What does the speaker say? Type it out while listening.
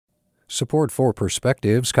Support for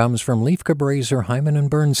Perspectives comes from Leif Cabraser, Hyman and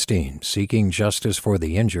Bernstein, seeking justice for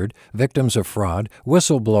the injured, victims of fraud,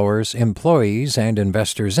 whistleblowers, employees, and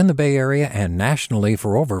investors in the Bay Area and nationally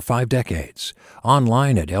for over 5 decades.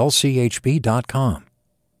 Online at lchb.com.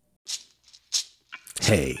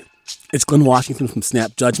 Hey, it's Glenn Washington from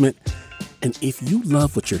Snap Judgment. And if you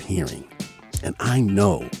love what you're hearing, and I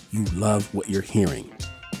know you love what you're hearing,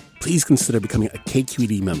 please consider becoming a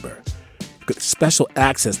KQED member. Get special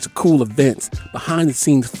access to cool events,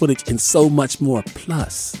 behind-the-scenes footage, and so much more.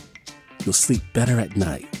 Plus, you'll sleep better at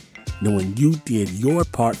night knowing you did your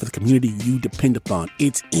part for the community you depend upon.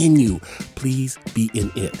 It's in you. Please be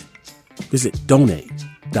in it. Visit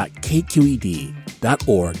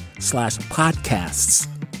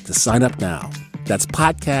donate.kqed.org/podcasts to sign up now. That's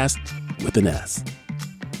podcast with an S.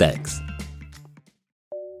 Thanks.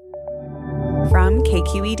 From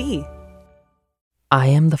KQED. I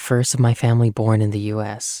am the first of my family born in the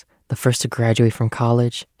U.S., the first to graduate from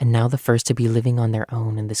college, and now the first to be living on their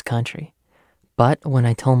own in this country. But when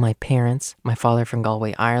I told my parents, my father from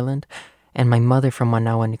Galway, Ireland, and my mother from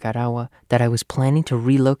Managua, Nicaragua, that I was planning to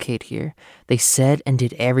relocate here, they said and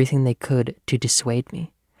did everything they could to dissuade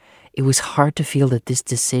me. It was hard to feel that this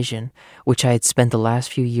decision, which I had spent the last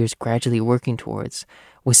few years gradually working towards,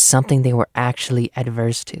 was something they were actually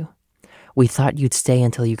adverse to. We thought you'd stay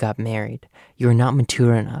until you got married. You're not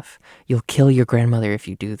mature enough. You'll kill your grandmother if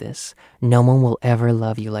you do this. No one will ever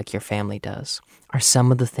love you like your family does, are some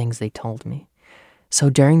of the things they told me. So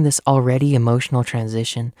during this already emotional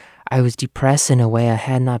transition, I was depressed in a way I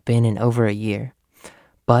had not been in over a year.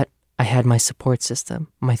 But I had my support system,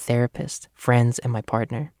 my therapist, friends, and my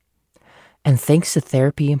partner. And thanks to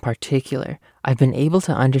therapy in particular, I've been able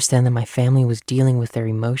to understand that my family was dealing with their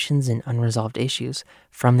emotions and unresolved issues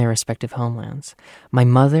from their respective homelands. My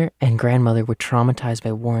mother and grandmother were traumatized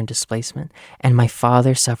by war and displacement, and my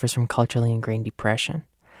father suffers from culturally ingrained depression.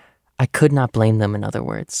 I could not blame them, in other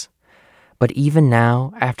words. But even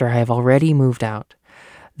now, after I have already moved out,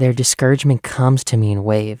 their discouragement comes to me in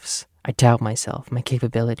waves. I doubt myself, my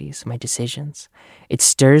capabilities, my decisions. It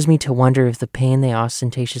stirs me to wonder if the pain they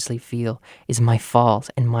ostentatiously feel is my fault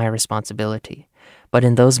and my responsibility. But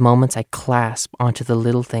in those moments, I clasp onto the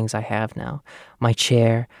little things I have now. My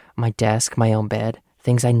chair, my desk, my own bed,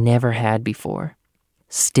 things I never had before.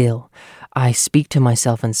 Still, I speak to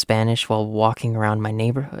myself in Spanish while walking around my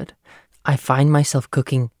neighborhood. I find myself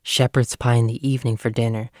cooking shepherd's pie in the evening for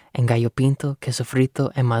dinner and gallo pinto, queso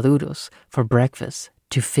frito, and maduros for breakfast,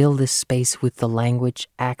 to fill this space with the language,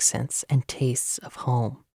 accents, and tastes of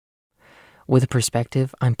home. With a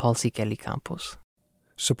perspective, I'm Kelley Campos.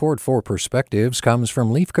 Support for Perspectives comes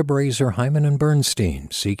from Leif Cabraser, Hyman and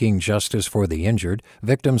Bernstein, seeking justice for the injured,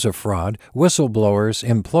 victims of fraud, whistleblowers,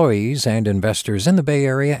 employees, and investors in the Bay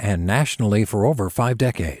Area and nationally for over 5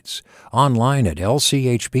 decades. Online at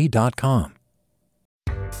lchb.com.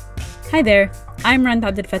 Hi there, I'm Rand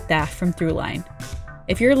Abdel Fattah from Throughline.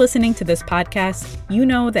 If you're listening to this podcast, you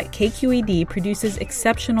know that KQED produces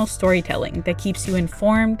exceptional storytelling that keeps you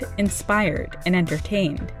informed, inspired, and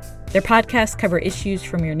entertained. Their podcasts cover issues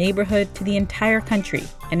from your neighborhood to the entire country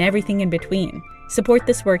and everything in between. Support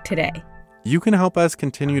this work today. You can help us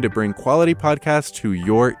continue to bring quality podcasts to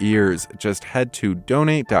your ears. Just head to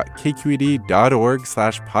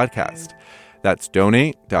donate.kqed.org/podcast. That's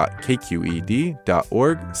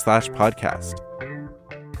donate.kqed.org/podcast.